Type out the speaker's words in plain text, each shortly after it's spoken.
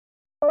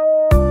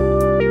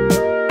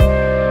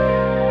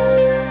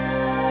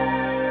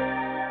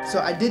So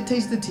I did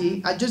taste the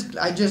tea. I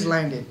just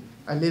landed.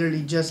 I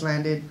literally just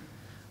landed.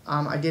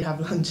 I did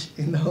have lunch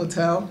in the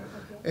hotel,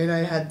 and I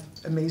had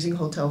amazing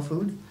hotel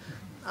food,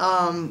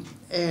 and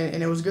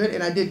it was good.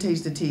 And I did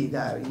taste the tea.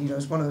 That, you know,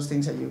 it's one of those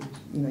things that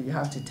you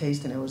have to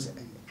taste, and it was.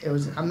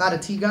 I'm not a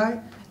tea guy,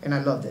 and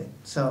I loved it.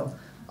 So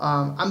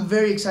I'm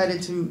very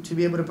excited to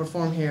be able to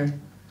perform here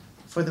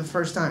for the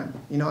first time.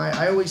 You know,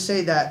 I always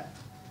say that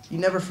you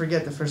never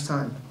forget the first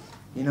time.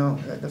 You know,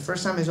 the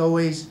first time is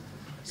always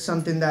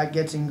something that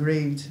gets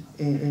engraved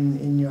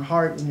in your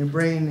heart, in your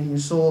brain, in your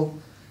soul,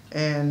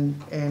 and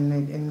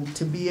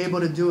to be able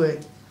to do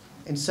it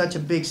in such a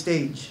big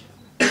stage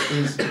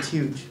it's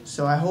huge.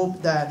 So I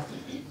hope that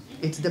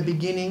it's the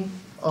beginning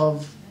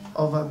of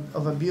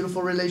a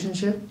beautiful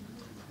relationship.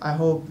 I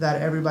hope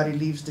that everybody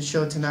leaves the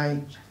show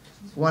tonight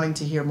wanting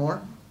to hear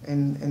more,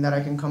 and that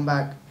I can come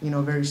back, you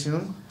know, very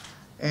soon.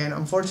 And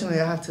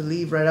unfortunately, I have to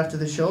leave right after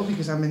the show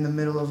because I'm in the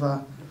middle of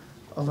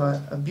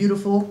a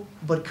beautiful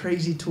but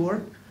crazy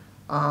tour.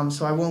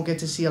 So I won't get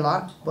to see a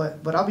lot,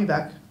 but I'll be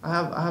back.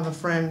 I have a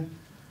friend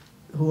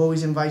who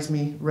always invites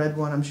me, Red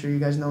One. I'm sure you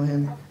guys know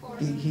him.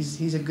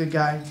 He's a good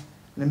guy,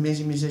 an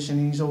amazing musician,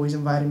 and he's always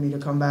invited me to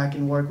come back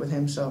and work with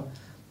him. So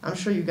I'm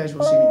sure you guys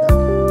will see me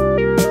back.